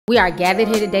We are gathered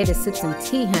here today to sip some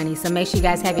tea, honey, so make sure you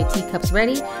guys have your teacups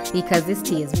ready because this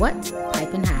tea is what?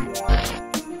 Piping hot.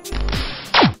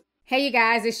 Hey you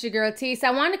guys, it's your girl T. So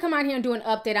I wanted to come out here and do an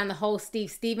update on the whole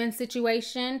Steve Stephens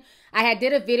situation. I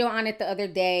did a video on it the other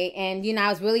day, and I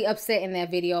was really upset in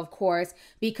that video, of course,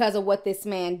 because of what this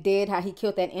man did, how he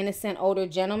killed that innocent older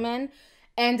gentleman.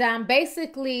 And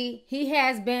basically, he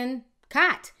has been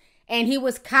caught, and he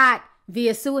was caught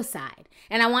via suicide.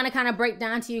 And I want to kind of break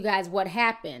down to you guys what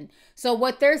happened. So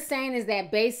what they're saying is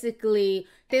that basically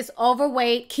this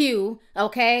overweight Q,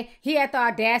 okay, he had the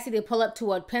audacity to pull up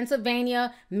to a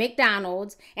Pennsylvania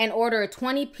McDonald's and order a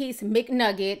 20-piece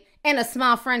McNugget and a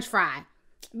small French fry.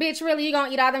 Bitch, really, you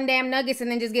gonna eat all them damn nuggets and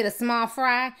then just get a small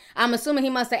fry? I'm assuming he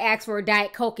must have asked for a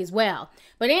Diet Coke as well.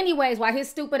 But anyways, while his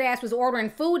stupid ass was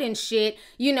ordering food and shit,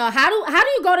 how do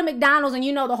you go to McDonald's and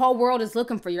the whole world is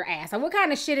looking for your ass? Like, what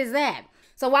kind of shit is that?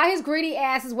 So while his greedy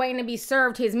ass is waiting to be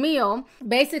served his meal,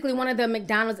 basically one of the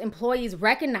McDonald's employees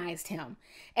recognized him.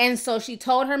 And so she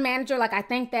told her manager, like, I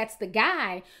think that's the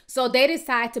guy. So they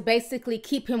decide to basically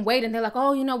keep him waiting. They're like,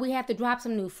 oh, we have to drop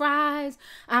some new fries.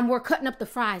 We're cutting up the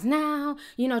fries now.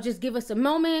 Just give us a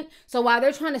moment. So while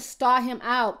they're trying to stall him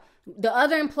out, the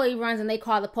other employee runs and they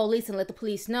call the police and let the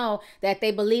police know that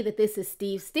they believe that this is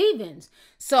Steve Stephens.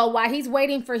 So while he's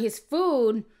waiting for his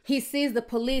food, he sees the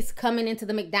police coming into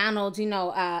the McDonald's,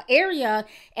 area,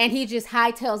 and he just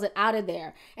hightails it out of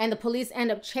there. And the police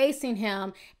end up chasing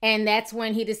him, and that's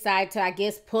when he decided to, I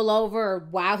guess, pull over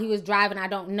while he was driving. I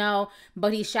don't know,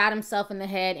 but he shot himself in the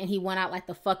head, and he went out like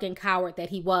the fucking coward that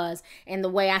he was, and the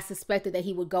way I suspected that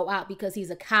he would go out because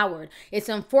he's a coward. It's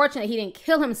unfortunate he didn't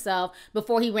kill himself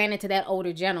before he ran into that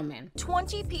older gentleman.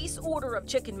 20-piece order of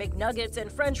chicken McNuggets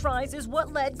and French fries is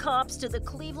what led cops to the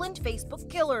Cleveland Facebook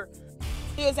killer.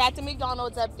 He was at the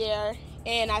McDonald's up there,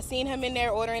 and I seen him in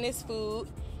there ordering his food,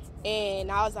 and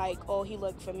I was like, oh, he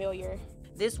looked familiar.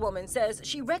 This woman says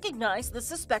she recognized the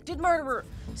suspected murderer,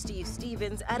 Steve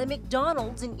Stephens, at a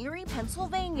McDonald's in Erie,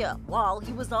 Pennsylvania, while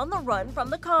he was on the run from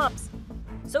the cops.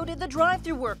 So did the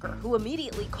drive-thru worker, who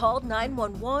immediately called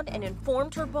 911 and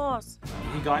informed her boss.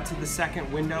 He got to the second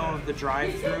window of the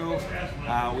drive-thru.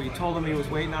 We told him he was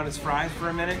waiting on his fries for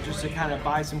a minute just to kind of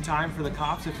buy some time for the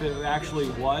cops if it actually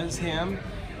was him.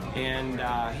 And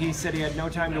he said he had no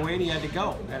time to wait, he had to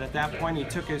go. And at that point, he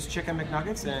took his chicken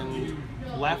McNuggets and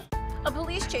left. A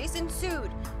police chase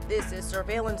ensued. This is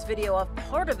surveillance video of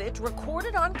part of it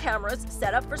recorded on cameras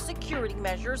set up for security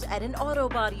measures at an auto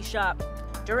body shop.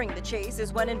 During the chase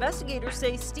is when investigators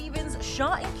say Stephens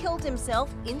shot and killed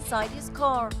himself inside his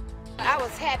car. I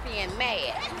was happy and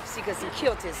mad because he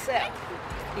killed himself.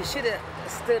 He should have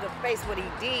stood and faced what he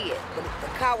did, but the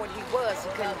coward he was, he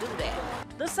couldn't do that.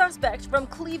 The suspect from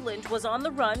Cleveland was on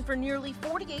the run for nearly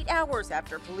 48 hours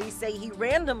after police say he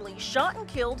randomly shot and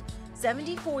killed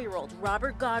 74-year-old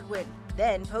Robert Godwin,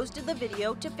 then posted the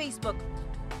video to Facebook.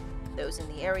 Those in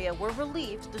the area were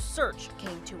relieved the search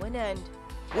came to an end.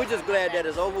 We're just glad that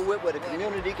it's over with, where the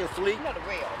community can sleep,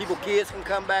 kids can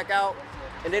come back out,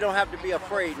 and they don't have to be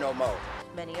afraid no more.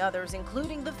 Many others,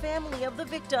 including the family of the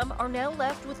victim, are now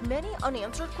left with many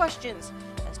unanswered questions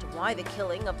as to why the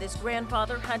killing of this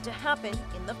grandfather had to happen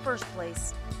in the first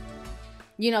place.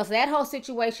 So that whole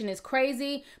situation is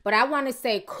crazy, but I want to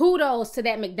say kudos to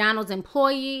that McDonald's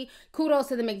employee, kudos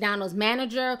to the McDonald's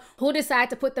manager who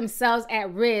decided to put themselves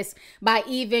at risk by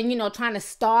even, trying to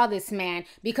stall this man,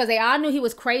 because they all knew he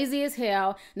was crazy as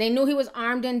hell. They knew he was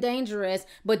armed and dangerous,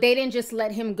 but they didn't just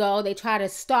let him go. They tried to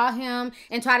stall him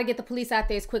and try to get the police out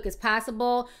there as quick as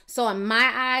possible. So in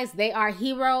my eyes, they are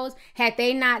heroes. Had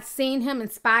they not seen him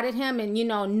and spotted him and,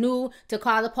 knew to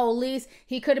call the police,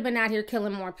 he could have been out here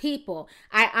killing more people.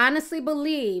 I honestly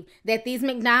believe that these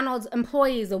McDonald's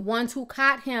employees, the ones who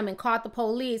caught him and caught the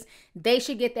police, they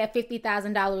should get that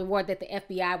 $50,000 reward that the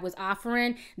FBI was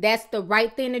offering. That's the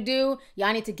right thing to do.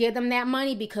 Y'all need to give them that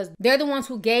money because they're the ones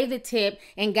who gave the tip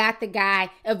and got the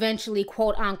guy eventually,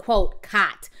 quote unquote,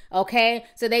 caught. Okay,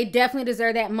 so they definitely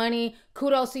deserve that money.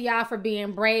 Kudos to y'all for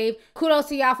being brave. Kudos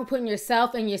to y'all for putting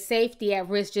yourself and your safety at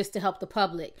risk just to help the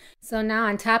public. So now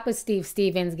on top of Steve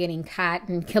Stephens getting caught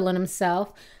and killing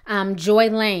himself, Joy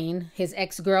Lane, his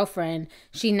ex-girlfriend,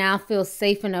 she now feels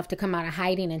safe enough to come out of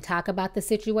hiding and talk about the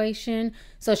situation.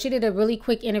 So she did a really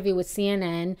quick interview with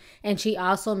CNN, and she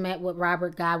also met with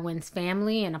Robert Godwin's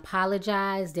family and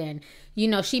apologized. And,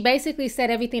 she basically said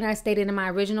everything I stated in my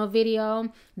original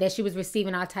video, that she was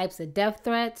receiving all types of death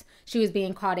threats. She was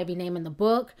being called every name in the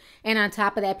book. And on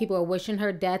top of that, people were wishing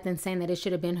her death and saying that it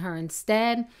should have been her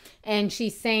instead. And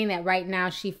she's saying that right now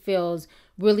she feels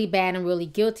really bad and really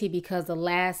guilty because the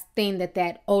last thing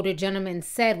that older gentleman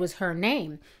said was her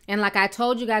name. And like I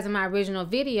told you guys in my original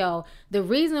video, the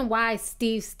reason why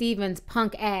Steve Stephens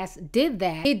punk ass did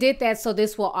that, he did that so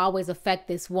this will always affect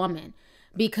this woman.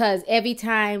 Because every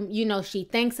time, you know, she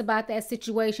thinks about that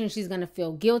situation, she's going to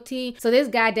feel guilty. So this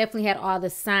guy definitely had all the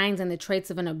signs and the traits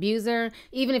of an abuser.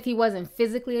 Even if he wasn't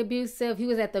physically abusive, he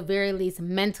was at the very least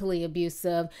mentally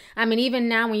abusive. I mean, even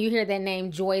now when you hear that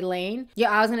name, Joy Lane, you're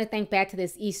always going to think back to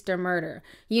this Easter murder.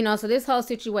 You know, so this whole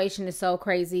situation is so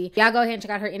crazy. Y'all go ahead and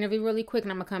check out her interview really quick,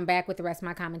 and I'm going to come back with the rest of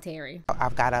my commentary.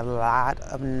 I've got a lot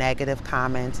of negative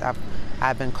comments.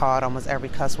 I've been called almost every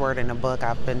cuss word in the book.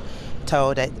 I've been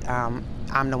told that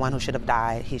I'm the one who should have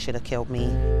died. He should have killed me.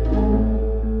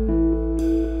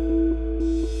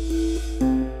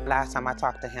 Last time I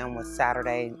talked to him was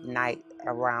Saturday night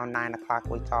around 9 o'clock.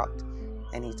 We talked,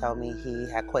 and he told me he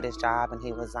had quit his job and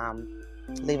he was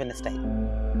leaving the state.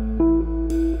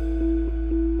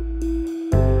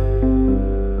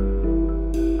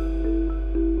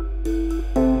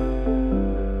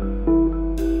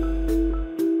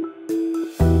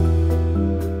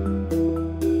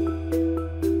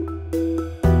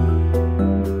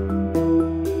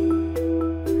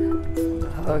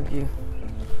 Hug you.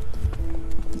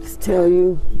 Just tell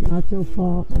you, not your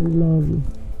fault, we love you.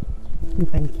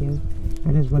 Thank you.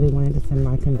 I just really wanted to send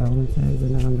my condolences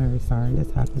and that I'm very sorry this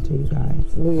happened to you guys.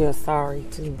 We are sorry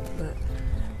too, but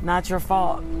not your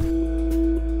fault.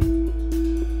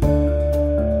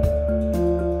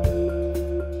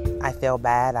 I feel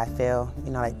bad. I feel,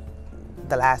 you know, like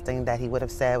the last thing that he would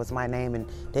have said was my name and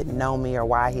didn't know me or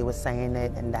why he was saying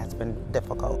it, and that's been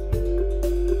difficult.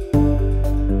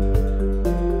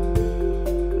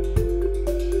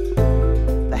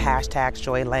 Hashtags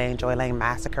Joy Lane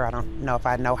Massacre. I don't know if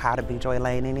I know how to be Joy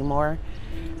Lane anymore.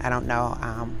 I don't know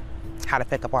how to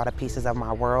pick up all the pieces of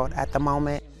my world at the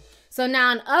moment. So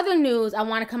now in other news, I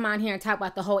want to come on here and talk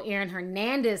about the whole Aaron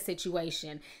Hernandez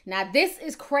situation. Now this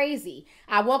is crazy.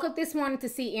 I woke up this morning to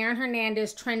see Aaron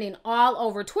Hernandez trending all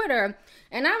over Twitter,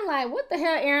 and I'm like, what the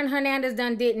hell Aaron Hernandez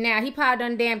done did now? He probably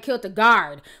done damn killed the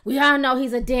guard. We all know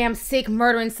he's a damn sick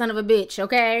murdering son of a bitch,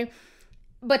 okay?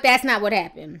 But that's not what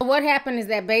happened. What happened is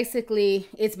that basically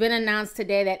it's been announced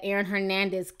today that Aaron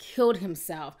Hernandez killed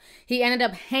himself. He ended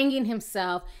up hanging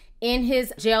himself in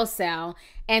his jail cell,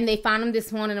 and they found him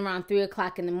this morning around 3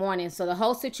 o'clock in the morning. So the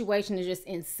whole situation is just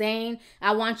insane.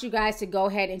 I want you guys to go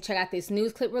ahead and check out this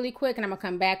news clip really quick, and I'm gonna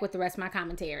come back with the rest of my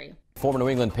commentary. Former New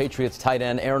England Patriots tight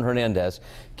end Aaron Hernandez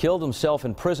killed himself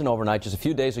in prison overnight just a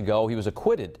few days ago. He was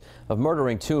acquitted of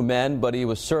murdering 2 men, but he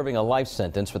was serving a life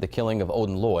sentence for the killing of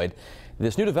Odin Lloyd.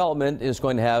 This new development is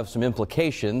going to have some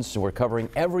implications. We're covering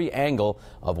every angle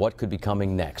of what could be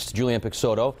coming next. Julianne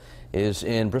Pixoto is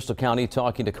in Bristol County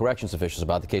talking to corrections officials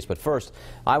about the case. But first,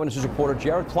 Eyewitness News reporter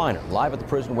Jared Kleiner live at the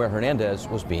prison where Hernandez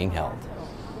was being held.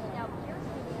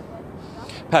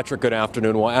 Patrick, good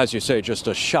afternoon. Well, as you say, just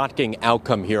a shocking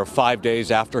outcome here 5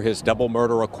 days after his double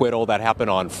murder acquittal that happened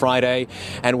on Friday.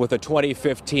 And with a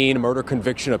 2015 murder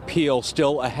conviction appeal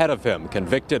still ahead of him,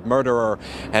 convicted murderer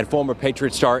and former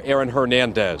Patriot star Aaron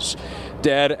Hernandez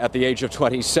dead at the age of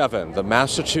 27. The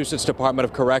Massachusetts Department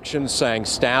of Corrections saying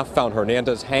staff found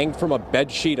Hernandez hanged from a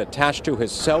bedsheet attached to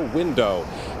his cell window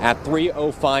at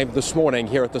 3:05 this morning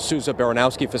here at the Sousa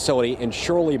Baranowski facility in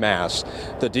Shirley, Mass.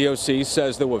 The DOC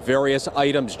says there were various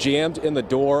items jammed in the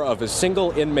door of a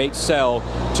single inmate cell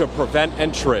to prevent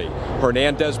entry.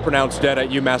 Hernandez pronounced dead at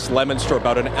UMass Leominster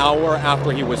about an hour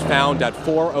after he was found at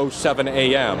 4:07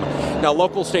 a.m. Now,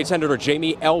 local state senator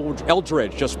Jamie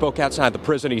Eldridge just spoke outside the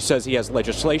prison. He says he has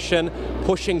legislation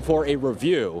pushing for a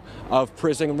review of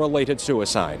prison-related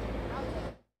suicide.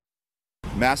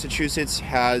 Massachusetts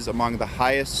has among the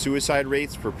highest suicide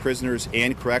rates for prisoners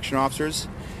and correction officers.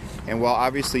 And while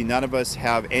obviously none of us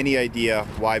have any idea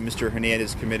why Mr.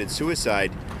 Hernandez committed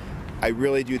suicide, I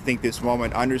really do think this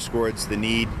moment underscores the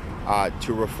need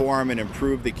to reform and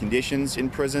improve the conditions in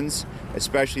prisons,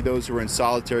 especially those who are in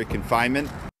solitary confinement.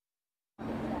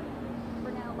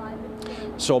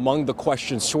 So among the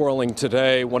questions swirling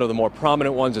today, one of the more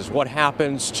prominent ones is what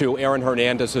happens to Aaron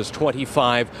Hernandez's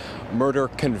 25 murder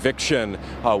conviction,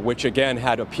 which again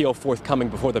had appeal forthcoming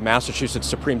before the Massachusetts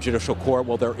Supreme Judicial Court.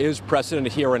 Well, there is precedent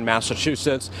here in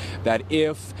Massachusetts that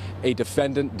if a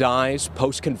defendant dies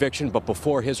post-conviction but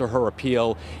before his or her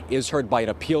appeal is heard by an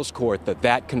appeals court,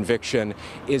 that conviction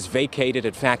is vacated.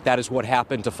 In fact, that is what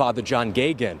happened to Father John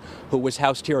Gagan, who was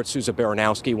housed here at Sousa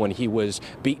Baranowski when he was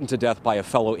beaten to death by a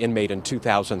fellow inmate in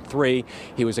 2003.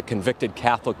 He was a convicted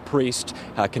Catholic priest,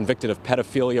 convicted of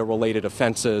pedophilia-related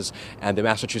offenses, and the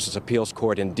Massachusetts Appeals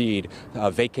Court indeed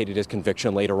vacated his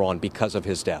conviction later on because of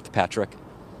his death. Patrick?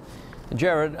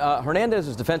 Jared,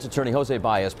 Hernandez's defense attorney, Jose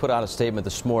Baez, put out a statement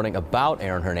this morning about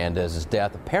Aaron Hernandez's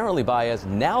death. Apparently, Baez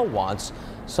now wants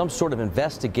some sort of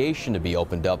investigation to be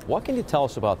opened up. What can you tell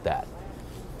us about that?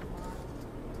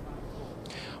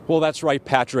 Well, that's right,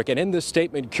 Patrick. And in this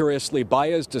statement, curiously,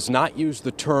 Baez does not use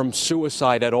the term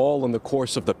suicide at all in the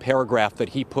course of the paragraph that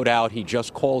he put out. He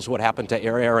just calls what happened to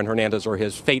Aaron Hernandez, or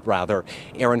his fate rather,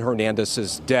 Aaron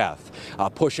Hernandez's death,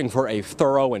 pushing for a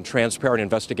thorough and transparent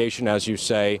investigation, as you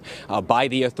say, by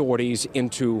the authorities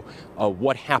into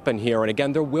what happened here. And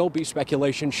again, there will be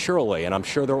speculation, surely, and I'm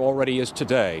sure there already is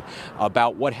today,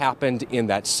 about what happened in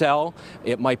that cell.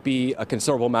 It might be a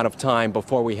considerable amount of time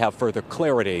before we have further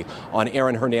clarity on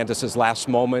Aaron Hernandez's last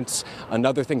moments.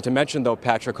 Another thing to mention, though,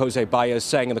 Patrick, Jose Baez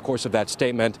saying in the course of that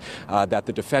statement that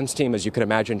the defense team, as you can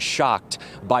imagine, shocked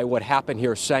by what happened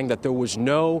here, saying that there was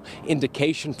no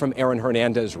indication from Aaron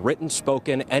Hernandez, written,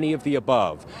 spoken, any of the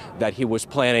above, that he was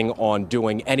planning on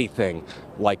doing anything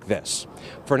like this.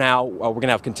 For now, we're going to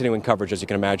have continuing coverage, as you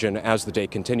can imagine, as the day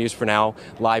continues. For now,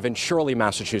 live in Shirley,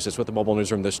 Massachusetts, with the mobile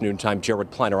newsroom this noontime,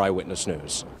 Jared Planner, Eyewitness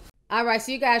News. All right,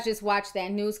 so you guys just watched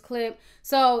that news clip.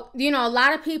 So, you know, a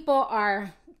lot of people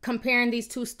are comparing these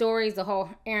two stories, the whole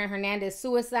Aaron Hernandez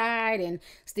suicide and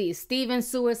Steve Stephens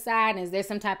suicide. Is there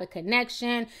some type of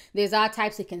connection? There's all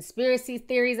types of conspiracy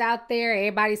theories out there.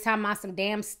 Everybody's talking about some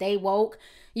damn stay woke.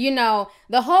 You know,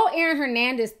 the whole Aaron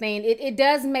Hernandez thing, it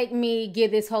does make me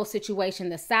give this whole situation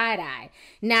the side eye.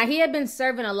 Now, he had been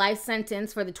serving a life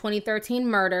sentence for the 2013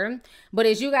 murder, but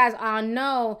as you guys all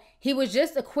know, he was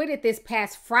just acquitted this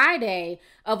past Friday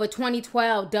of a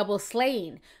 2012 double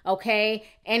slaying, okay?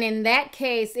 And in that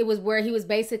case, it was where he was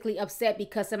basically upset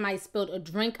because somebody spilled a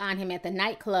drink on him at the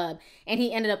nightclub, and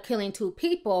he ended up killing 2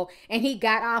 people, and he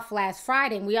got off last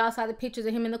Friday. And we all saw the pictures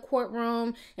of him in the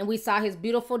courtroom, and we saw his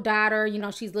beautiful daughter, you know,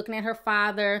 she's looking at her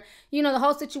father. You know, the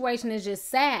whole situation is just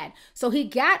sad. So he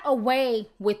got away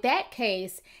with that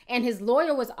case, and his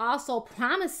lawyer was also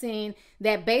promising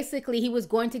that basically he was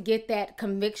going to get that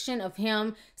conviction of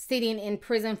him sitting in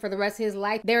prison for the rest of his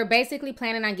life. They were basically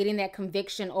planning on getting that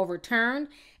conviction overturned,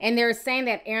 and they're saying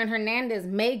that Aaron Hernandez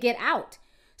may get out.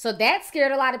 So that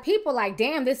scared a lot of people, like,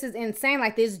 damn, this is insane.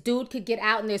 Like, this dude could get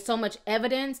out, and there's so much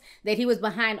evidence that he was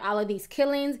behind all of these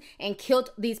killings and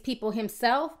killed these people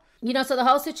himself. You know, so the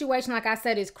whole situation, like I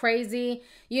said, is crazy.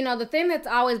 You know, the thing that's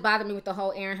always bothered me with the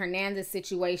whole Aaron Hernandez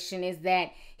situation is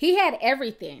that he had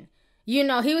everything. You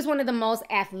know, he was one of the most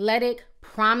athletic,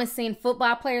 promising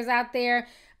football players out there.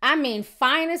 I mean,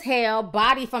 fine as hell,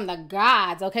 body from the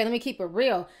gods. Okay, let me keep it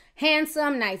real.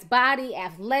 Handsome, nice body,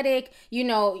 athletic. You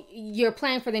know, you're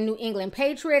playing for the New England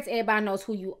Patriots. Everybody knows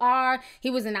who you are. He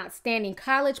was an outstanding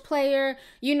college player.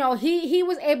 You know, he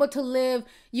was able to live,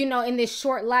 you know, in this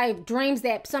short life, dreams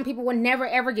that some people would never,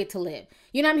 ever get to live.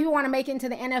 You know how many people want to make it into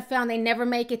the NFL and they never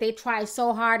make it? They try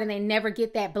so hard and they never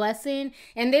get that blessing.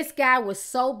 And this guy was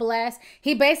so blessed.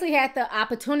 He basically had the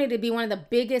opportunity to be one of the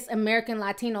biggest American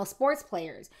Latino sports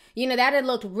players. You know, that had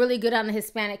looked really good on the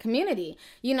Hispanic community.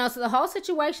 You know, so the whole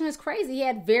situation is crazy. He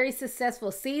had very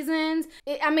successful seasons.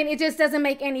 It just doesn't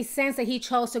make any sense that he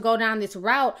chose to go down this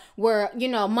route where, you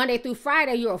know, Monday through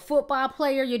Friday, you're a football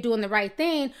player, you're doing the right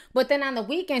thing. But then on the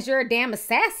weekends, you're a damn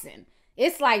assassin.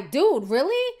 It's like, dude,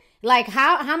 really? Like,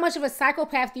 how much of a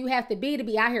psychopath do you have to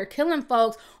be out here killing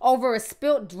folks over a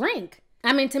spilt drink?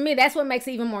 I mean, to me, that's what makes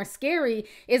it even more scary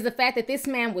is the fact that this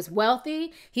man was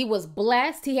wealthy, he was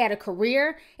blessed, he had a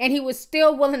career, and he was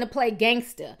still willing to play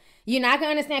gangster. You're not going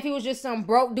to understand if he was just some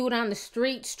broke dude on the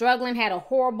street, struggling, had a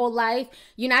horrible life.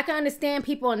 You're not going to understand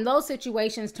people in those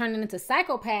situations turning into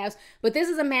psychopaths. But this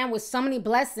is a man with so many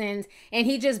blessings, and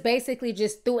he just basically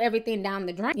just threw everything down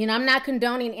the drain. You know, I'm not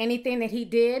condoning anything that he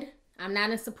did. I'm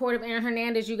not in support of Aaron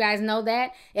Hernandez. You guys know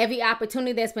that. Every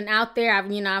opportunity that's been out there, I've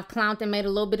clowned and made a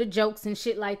little bit of jokes and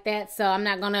shit like that. So I'm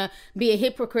not going to be a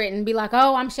hypocrite and be like,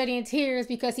 oh, I'm shedding tears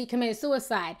because he committed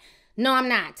suicide. No, I'm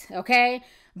not. Okay.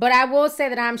 But I will say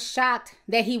that I'm shocked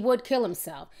that he would kill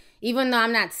himself. Even though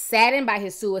I'm not saddened by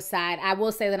his suicide, I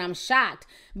will say that I'm shocked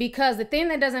because the thing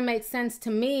that doesn't make sense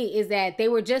to me is that they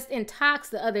were just in talks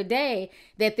the other day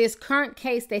that this current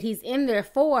case that he's in there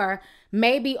for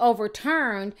may be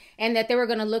overturned and that they were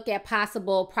going to look at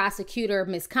possible prosecutor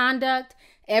misconduct,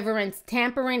 evidence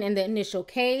tampering in the initial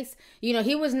case. You know,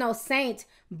 he was no saint,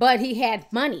 but he had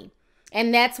money.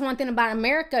 And that's one thing about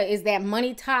America is that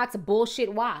money talks,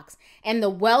 bullshit walks. And the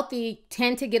wealthy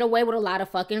tend to get away with a lot of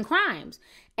fucking crimes.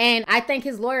 And I think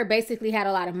his lawyer basically had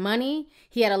a lot of money.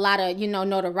 He had a lot of,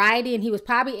 notoriety, and he was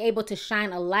probably able to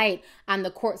shine a light on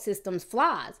the court system's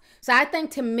flaws. So I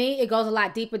think to me, it goes a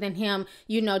lot deeper than him,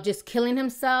 just killing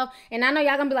himself. And I know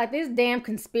y'all gonna be like, this damn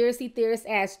conspiracy theorist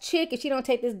ass chick, if she don't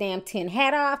take this damn tin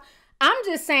hat off. I'm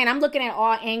just saying, I'm looking at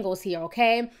all angles here,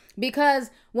 okay? Because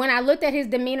when I looked at his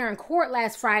demeanor in court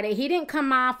last Friday, he didn't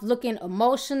come off looking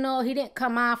emotional. He didn't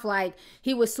come off like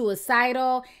he was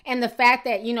suicidal. And the fact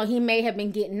that, you know, he may have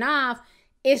been getting off,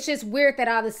 it's just weird that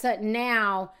all of a sudden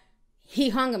now he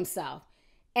hung himself.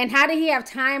 And how did he have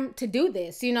time to do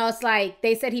this? You know, it's like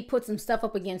they said he put some stuff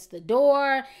up against the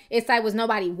door. It's like, was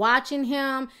nobody watching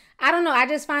him? I don't know. I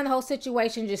just find the whole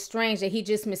situation just strange that he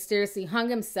just mysteriously hung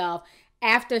himself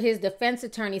after his defense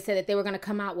attorney said that they were going to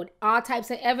come out with all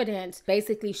types of evidence,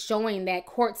 basically showing that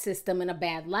court system in a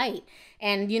bad light.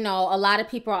 And, you know, a lot of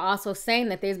people are also saying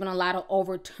that there's been a lot of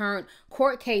overturned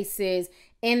court cases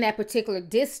in that particular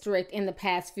district in the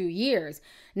past few years.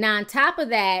 Now, on top of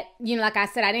that, you know, like I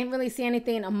said, I didn't really see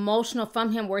anything emotional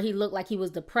from him where he looked like he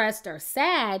was depressed or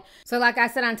sad. So like I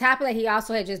said, on top of that, he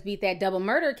also had just beat that double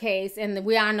murder case. And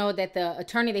we all know that the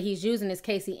attorney that he's using is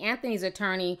Casey Anthony's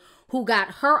attorney, who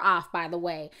got her off, by the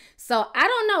way. So I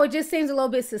don't know. It just seems a little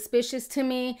bit suspicious to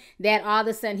me that all of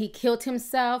a sudden he killed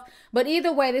himself. But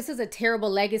either way, this is a terrible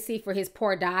legacy for his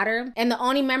poor daughter. And the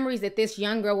only memories that this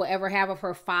young girl will ever have of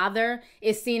her father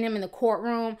is seeing him in the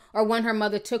courtroom or when her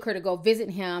mother took her to go visit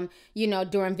him, you know,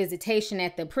 during visitation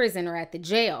at the prison or at the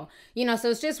jail. You know, so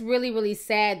it's just really, really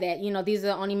sad that, you know, these are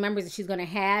the only memories that she's going to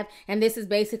have. And this is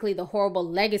basically the horrible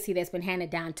legacy that's been handed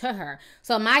down to her.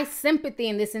 So my sympathy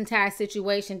in this entire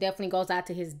situation definitely goes out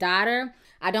to his daughter.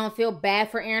 I don't feel bad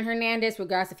for Aaron Hernandez,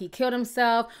 regardless if he killed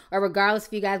himself or regardless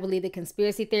if you guys believe the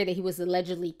conspiracy theory that he was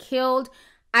allegedly killed.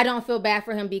 I don't feel bad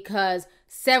for him because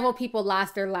several people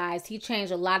lost their lives. He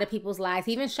changed a lot of people's lives.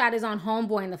 He even shot his own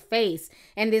homeboy in the face,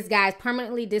 and this guy's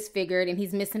permanently disfigured and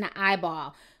he's missing an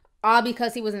eyeball. All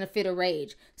because he was in a fit of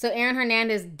rage. So Aaron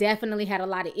Hernandez definitely had a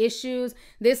lot of issues.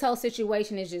 This whole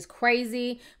situation is just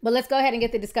crazy. But let's go ahead and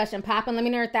get the discussion popping. Let me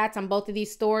know your thoughts on both of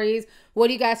these stories. What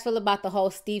do you guys feel about the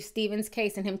whole Steve Stephens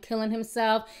case and him killing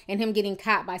himself and him getting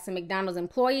caught by some McDonald's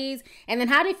employees? And then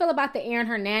how do you feel about the Aaron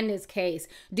Hernandez case?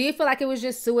 Do you feel like it was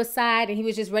just suicide and he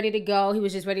was just ready to go? He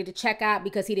was just ready to check out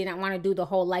because he didn't want to do the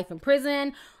whole life in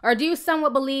prison? Or do you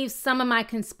somewhat believe some of my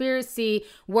conspiracy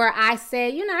where I say,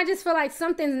 you know, I just feel like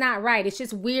something's not right. It's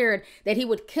just weird that he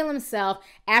would kill himself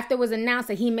after it was announced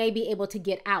that he may be able to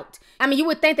get out. I mean, you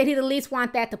would think that he'd at least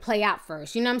want that to play out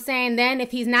first. You know what I'm saying? Then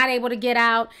if he's not able to get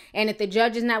out and if the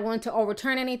judge is not willing to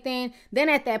overturn anything, then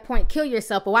at that point, kill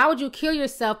yourself. But why would you kill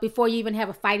yourself before you even have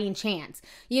a fighting chance?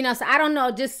 You know, so I don't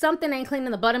know. Just something ain't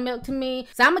cleaning the buttermilk to me.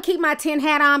 So I'm going to keep my tin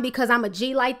hat on because I'm a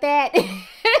G like that.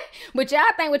 But y'all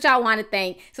think what y'all want to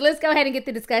think. So let's go ahead and get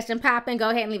the discussion popping. Go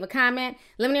ahead and leave a comment.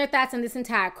 Let me know your thoughts on this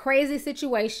entire crazy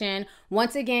situation.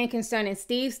 Once again, concerning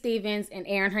Steve Stephens and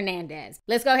Aaron Hernandez.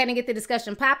 Let's go ahead and get the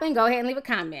discussion popping. Go ahead and leave a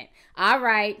comment. All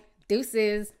right.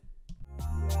 Deuces.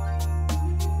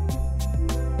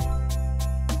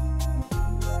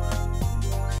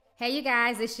 Hey you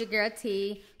guys, it's your girl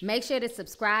T. Make sure to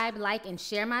subscribe, like, and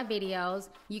share my videos.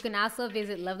 You can also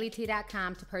visit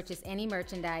Lovelyti.com to purchase any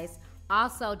merchandise.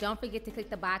 Also, don't forget to click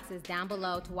the boxes down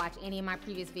below to watch any of my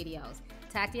previous videos.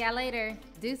 Talk to y'all later.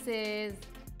 Deuces.